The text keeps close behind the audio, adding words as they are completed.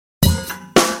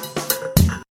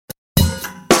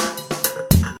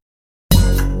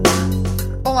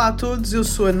Olá a todos, eu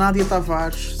sou a Nádia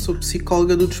Tavares, sou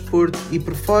psicóloga do desporto e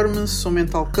performance, sou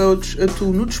mental coach,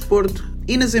 atuo no desporto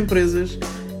e nas empresas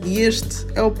e este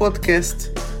é o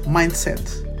podcast Mind7.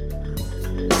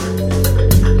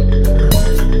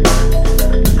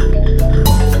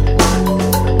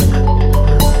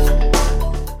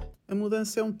 A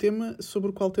mudança é um tema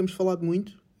sobre o qual temos falado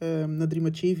muito na Dream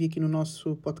Achieve e aqui no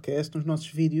nosso podcast, nos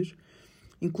nossos vídeos.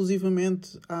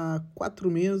 Inclusivamente há 4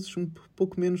 meses, um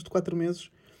pouco menos de 4 meses,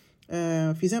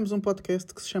 fizemos um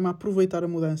podcast que se chama Aproveitar a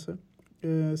Mudança.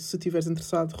 Se estiveres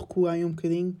interessado, recua aí um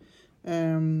bocadinho.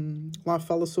 Lá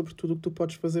fala sobre tudo o que tu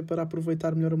podes fazer para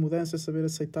aproveitar melhor a mudança, saber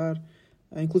aceitar,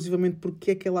 inclusivamente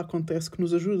porque é que ela acontece, que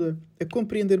nos ajuda a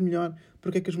compreender melhor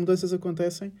porque é que as mudanças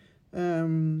acontecem,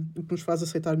 o que nos faz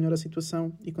aceitar melhor a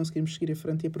situação e conseguirmos seguir em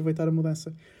frente e aproveitar a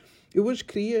mudança. Eu hoje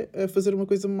queria fazer uma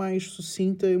coisa mais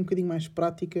sucinta, um bocadinho mais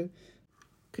prática.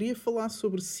 Queria falar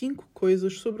sobre 5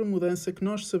 coisas sobre a mudança que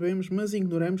nós sabemos, mas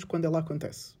ignoramos quando ela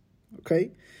acontece. Ok?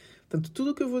 Portanto,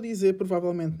 tudo o que eu vou dizer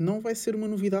provavelmente não vai ser uma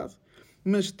novidade,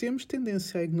 mas temos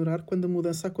tendência a ignorar quando a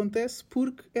mudança acontece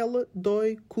porque ela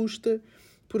dói, custa,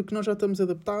 porque nós já estamos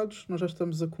adaptados, nós já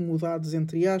estamos acomodados,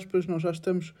 entre aspas, nós já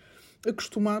estamos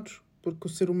acostumados, porque o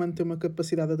ser humano tem uma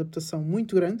capacidade de adaptação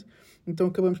muito grande, então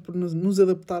acabamos por nos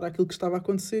adaptar àquilo que estava a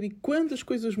acontecer e quando as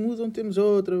coisas mudam temos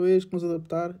outra vez que nos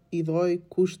adaptar e dói,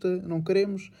 custa, não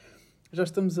queremos, já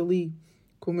estamos ali,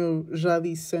 como eu já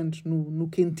disse antes, no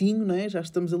quentinho, né? Já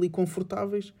estamos ali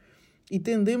confortáveis e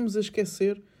tendemos a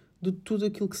esquecer de tudo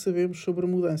aquilo que sabemos sobre a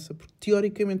mudança, porque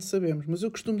teoricamente sabemos, mas eu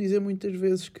costumo dizer muitas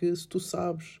vezes que se tu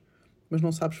sabes, mas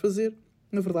não sabes fazer,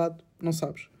 na verdade não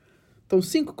sabes. Então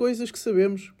 5 coisas que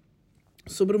sabemos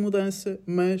sobre a mudança,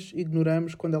 mas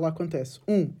ignoramos quando ela acontece.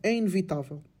 1. É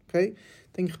inevitável. Okay?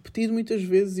 Tenho repetido muitas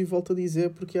vezes e volto a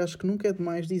dizer porque acho que nunca é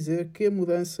demais dizer que a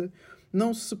mudança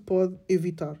não se pode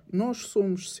evitar. Nós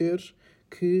somos seres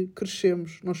que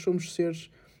crescemos, nós somos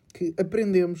seres que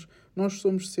aprendemos, nós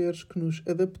somos seres que nos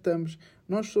adaptamos,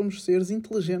 nós somos seres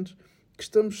inteligentes que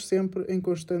estamos sempre em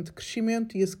constante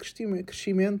crescimento e esse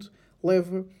crescimento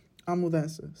leva à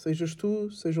mudança. Sejas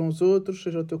tu, sejam os outros,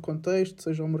 seja o teu contexto,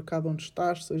 seja o mercado onde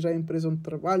estás, seja a empresa onde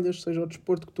trabalhas, seja o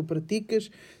desporto que tu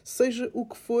praticas, seja o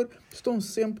que for, estão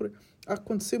sempre a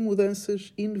acontecer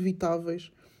mudanças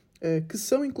inevitáveis que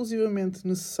são inclusivamente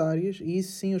necessárias, e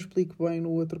isso sim eu explico bem no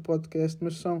outro podcast,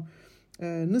 mas são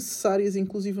necessárias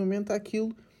inclusivamente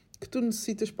àquilo que tu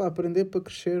necessitas para aprender, para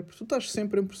crescer, porque tu estás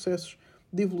sempre em processos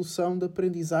de evolução, de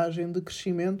aprendizagem, de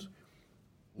crescimento.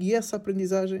 E essa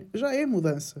aprendizagem já é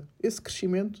mudança. Esse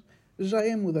crescimento já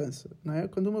é mudança. Não é?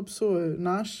 Quando uma pessoa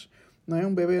nasce, não é?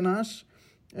 Um bebê nasce,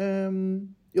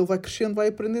 ele vai crescendo, vai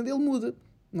aprendendo, ele muda.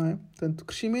 Não é? Portanto,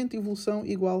 crescimento e evolução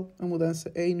igual a mudança.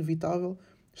 É inevitável,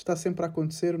 está sempre a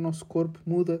acontecer, o nosso corpo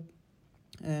muda,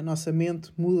 a nossa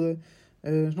mente muda,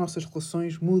 as nossas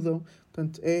relações mudam.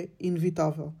 Portanto, é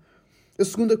inevitável. A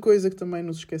segunda coisa que também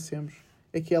nos esquecemos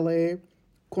é que ela é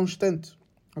constante.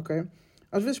 Ok?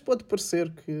 Às vezes pode parecer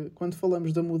que, quando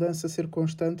falamos da mudança ser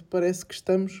constante, parece que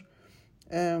estamos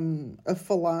a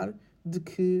falar de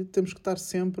que temos que estar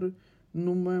sempre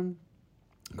numa...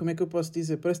 Como é que eu posso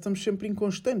dizer? Parece que estamos sempre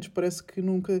inconstantes, parece que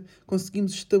nunca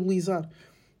conseguimos estabilizar.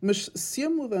 Mas se a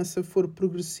mudança for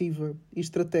progressiva e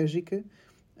estratégica,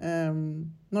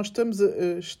 nós estamos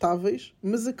estáveis,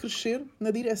 mas a crescer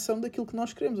na direção daquilo que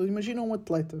nós queremos. Imagina um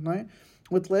atleta, não é?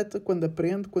 Um atleta, quando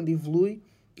aprende, quando evolui,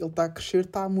 ele está a crescer,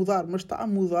 está a mudar, mas está a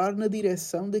mudar na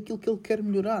direção daquilo que ele quer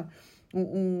melhorar.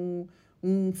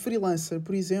 Um freelancer,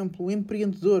 por exemplo, um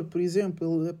empreendedor, por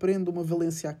exemplo, ele aprende uma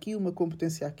valência aqui, uma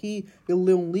competência aqui, ele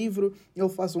lê um livro, ele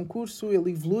faz um curso,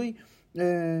 ele evolui,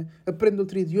 aprende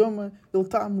outro idioma, ele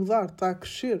está a mudar, está a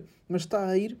crescer, mas está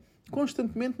a ir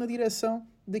constantemente na direção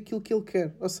daquilo que ele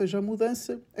quer. Ou seja, a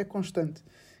mudança é constante.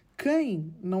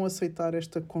 Quem não aceitar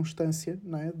esta constância,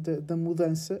 não é, da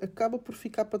mudança acaba por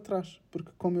ficar para trás.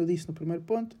 Porque, como eu disse no primeiro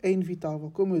ponto, é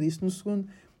inevitável. Como eu disse no segundo,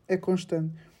 é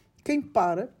constante. Quem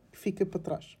para, fica para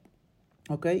trás.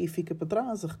 Ok? E fica para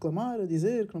trás a reclamar, a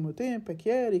dizer que no meu tempo é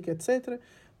que era e que etc.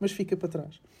 Mas fica para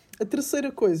trás. A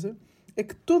terceira coisa é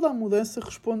que toda a mudança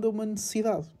responde a uma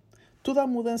necessidade. Toda a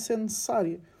mudança é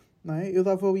necessária. Não é? Eu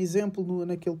dava o exemplo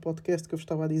naquele podcast que eu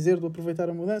estava a dizer, do aproveitar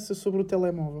a mudança, sobre o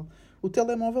telemóvel. O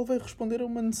telemóvel veio responder a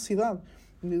uma necessidade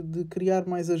de criar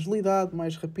mais agilidade,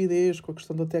 mais rapidez, com a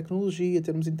questão da tecnologia,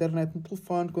 termos internet no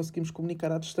telefone, conseguimos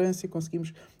comunicar à distância,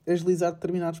 conseguimos agilizar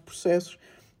determinados processos.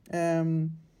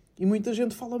 E muita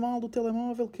gente fala mal do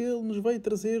telemóvel, que ele nos veio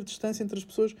trazer distância entre as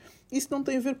pessoas. Isso não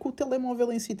tem a ver com o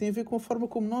telemóvel em si, tem a ver com a forma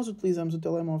como nós utilizamos o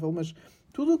telemóvel, mas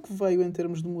tudo o que veio em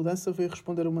termos de mudança veio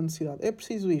responder a uma necessidade. É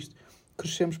preciso isto.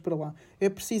 crescemos para lá. É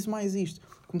preciso mais isto.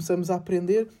 Começamos a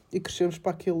aprender e crescemos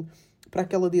para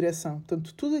aquela direção.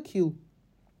 Portanto, tudo aquilo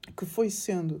que foi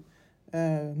sendo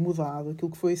mudado, aquilo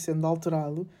que foi sendo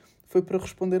alterado, foi para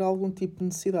responder a algum tipo de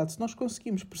necessidade. Se nós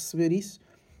conseguimos perceber isso,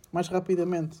 mais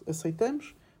rapidamente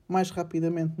aceitamos, mais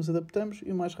rapidamente nos adaptamos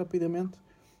e mais rapidamente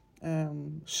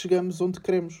chegamos onde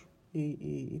queremos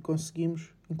e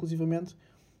conseguimos, inclusivamente,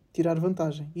 tirar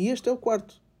vantagem. E este é o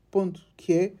quarto ponto,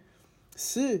 que é,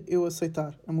 se eu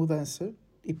aceitar a mudança,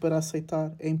 e para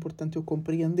aceitar é importante eu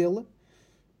compreendê-la,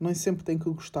 nem sempre tenho que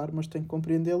gostar, mas tenho que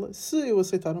compreendê-la, se eu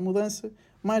aceitar a mudança,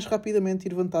 mais rapidamente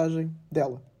ir vantagem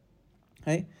dela.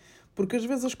 Okay? Porque às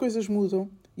vezes as coisas mudam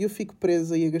e eu fico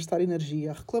presa e a gastar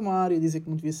energia, a reclamar e a dizer que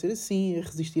não devia ser assim, a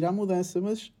resistir à mudança,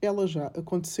 mas ela já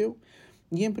aconteceu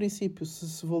e, em princípio,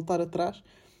 se voltar atrás,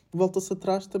 volta-se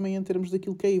atrás também em termos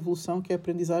daquilo que é a evolução, que é a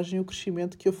aprendizagem e o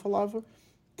crescimento que eu falava,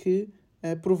 que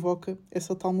provoca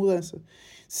essa tal mudança.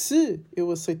 Se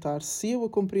eu aceitar, se eu a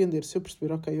compreender, se eu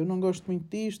perceber, ok, eu não gosto muito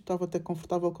disto, estava até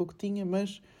confortável com o que tinha,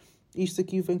 mas isto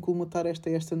aqui vem colmatar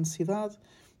esta necessidade.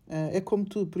 É como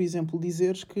tu, por exemplo,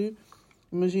 dizeres que,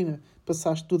 imagina,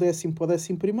 passaste do 10º para o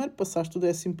 11º, passaste do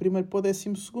 11º para o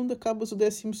 12º, acabas o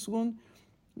 12º,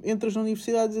 entras na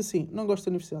universidade e dizes assim, não gosto da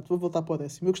universidade, vou voltar para o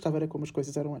 10º. Eu gostava era como as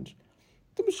coisas eram antes.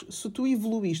 Então, mas se tu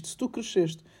evoluíste, se tu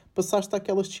cresceste, passaste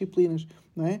àquelas disciplinas,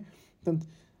 não é? Portanto,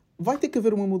 vai ter que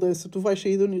haver uma mudança. Tu vais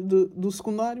sair do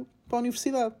secundário para a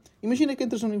universidade. Imagina que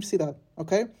entras na universidade,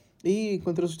 ok? E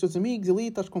encontras os teus amigos ali,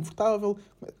 estás confortável,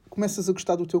 começas a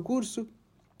gostar do teu curso,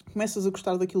 começas a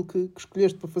gostar daquilo que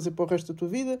escolheste para fazer para o resto da tua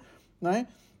vida, não é?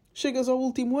 Chegas ao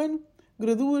último ano,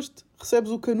 graduas-te,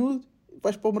 recebes o canudo,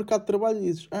 vais para o mercado de trabalho e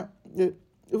dizes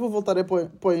eu vou voltar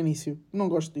para o início, não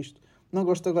gosto disto. Não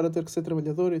gosto agora de ter que ser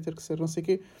trabalhador e ter que ser não sei o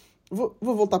quê. Vou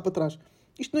voltar para trás.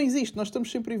 Isto não existe, nós estamos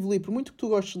sempre a evoluir. Por muito que tu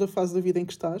gostes da fase da vida em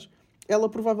que estás, ela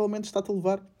provavelmente está-te a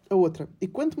levar a outra. E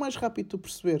quanto mais rápido tu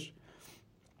perceberes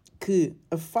que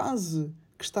a fase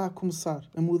que está a começar,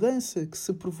 a mudança que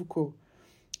se provocou,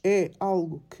 é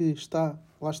algo que está,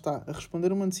 lá está, a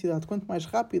responder a uma necessidade, quanto mais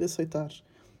rápido aceitares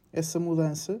essa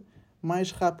mudança,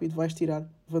 mais rápido vais tirar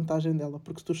vantagem dela.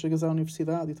 Porque se tu chegas à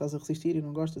universidade e estás a resistir e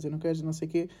não gostas e não queres e não sei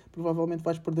o quê, provavelmente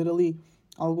vais perder ali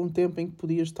algum tempo em que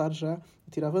podias estar já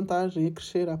a tirar vantagem, a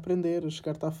crescer, a aprender, a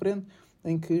chegar-te à frente,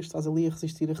 em que estás ali a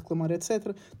resistir, a reclamar,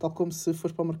 etc. Tal como se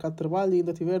fores para o mercado de trabalho e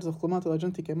ainda estiveres a reclamar toda a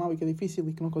gente e que é mau e que é difícil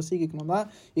e que não consigo e que não dá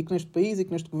e que neste país e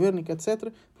que neste governo e que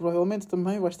etc. Provavelmente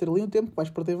também vais ter ali um tempo que vais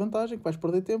perder vantagem, que vais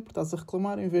perder tempo, porque estás a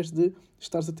reclamar em vez de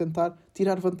estares a tentar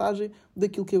tirar vantagem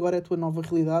daquilo que agora é a tua nova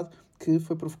realidade, que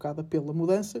foi provocada pela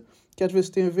mudança, que às vezes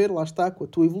tem a ver, lá está, com a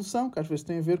tua evolução, que às vezes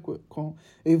tem a ver com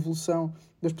a evolução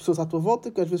das pessoas à tua volta,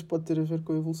 que às vezes pode ter a ver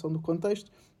com a evolução do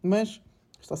contexto, mas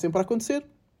está sempre a acontecer,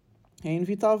 é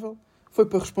inevitável, foi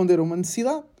para responder a uma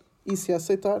necessidade, e se a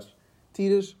aceitares,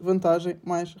 tiras vantagem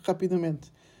mais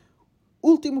rapidamente.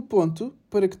 Último ponto,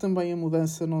 para que também a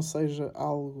mudança não seja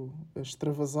algo a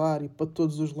extravasar e para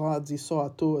todos os lados e só à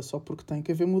toa, só porque tem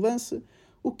que haver mudança,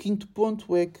 o quinto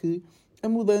ponto é que a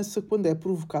mudança, quando é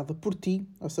provocada por ti,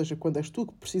 ou seja, quando és tu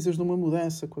que precisas de uma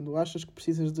mudança, quando achas que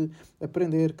precisas de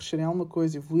aprender, crescer em alguma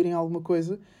coisa, evoluir em alguma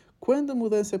coisa, quando a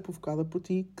mudança é provocada por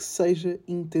ti, que seja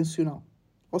intencional.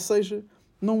 Ou seja,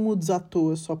 não mudes à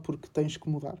toa só porque tens que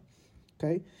mudar.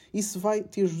 Okay? Isso vai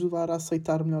te ajudar a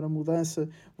aceitar melhor a mudança,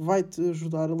 vai te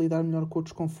ajudar a lidar melhor com o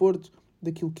desconforto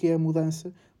daquilo que é a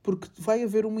mudança, porque vai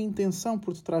haver uma intenção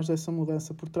por detrás dessa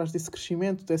mudança, por trás desse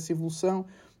crescimento, dessa evolução,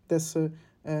 dessa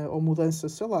ou mudança,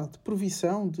 sei lá, de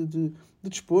provisão, de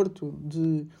desporto,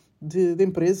 de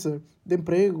empresa, de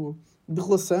emprego, de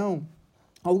relação.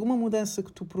 Alguma mudança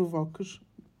que tu provoques,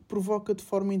 provoca de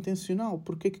forma intencional.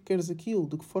 Porquê é que queres aquilo?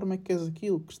 De que forma é que queres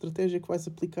aquilo? Que estratégia é que vais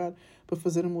aplicar para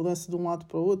fazer a mudança de um lado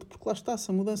para o outro? Porque lá está,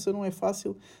 se a mudança não é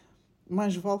fácil,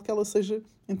 mais vale que ela seja,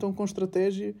 então, com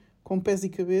estratégia, com pés e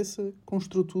cabeça, com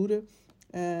estrutura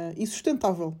e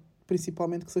sustentável.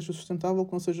 Principalmente que seja sustentável,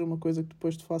 que não seja uma coisa que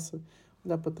depois te faça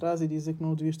olhar para trás e dizer que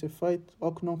não o devias ter feito,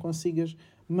 ou que não consigas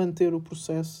manter o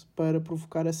processo para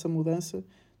provocar essa mudança.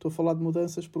 Estou a falar de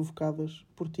mudanças provocadas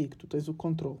por ti, que tu tens o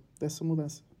controle dessa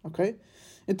mudança, ok?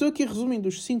 Então aqui resumindo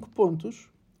os 5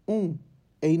 pontos. 1,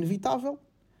 é inevitável,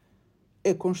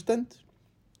 é constante,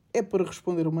 é para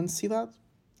responder a uma necessidade.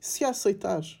 Se a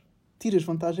aceitares, tiras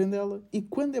vantagem dela, e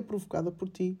quando é provocada por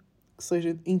ti, que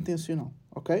seja intencional,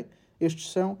 ok? Estes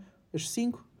são as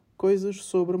 5 coisas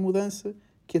sobre a mudança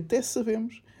que até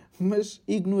sabemos, mas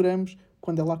ignoramos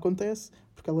quando ela acontece,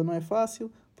 porque ela não é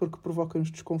fácil, porque provoca-nos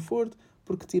desconforto,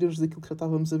 porque tira-nos daquilo que já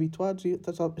estávamos habituados e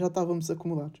já estávamos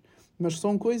acomodados. Mas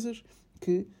são coisas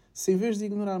que, se em vez de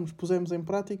ignorarmos, pusemos em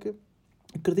prática,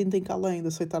 acreditem que além de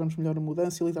aceitarmos melhor a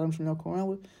mudança e lidarmos melhor com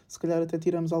ela, se calhar até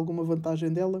tiramos alguma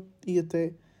vantagem dela e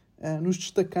até nos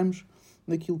destacamos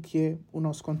naquilo que é o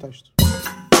nosso contexto.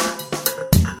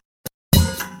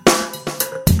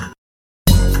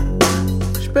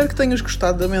 Espero que tenhas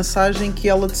gostado da mensagem, que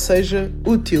ela te seja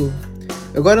útil.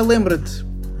 Agora lembra-te,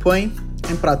 põe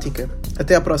em prática.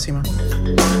 Até à próxima.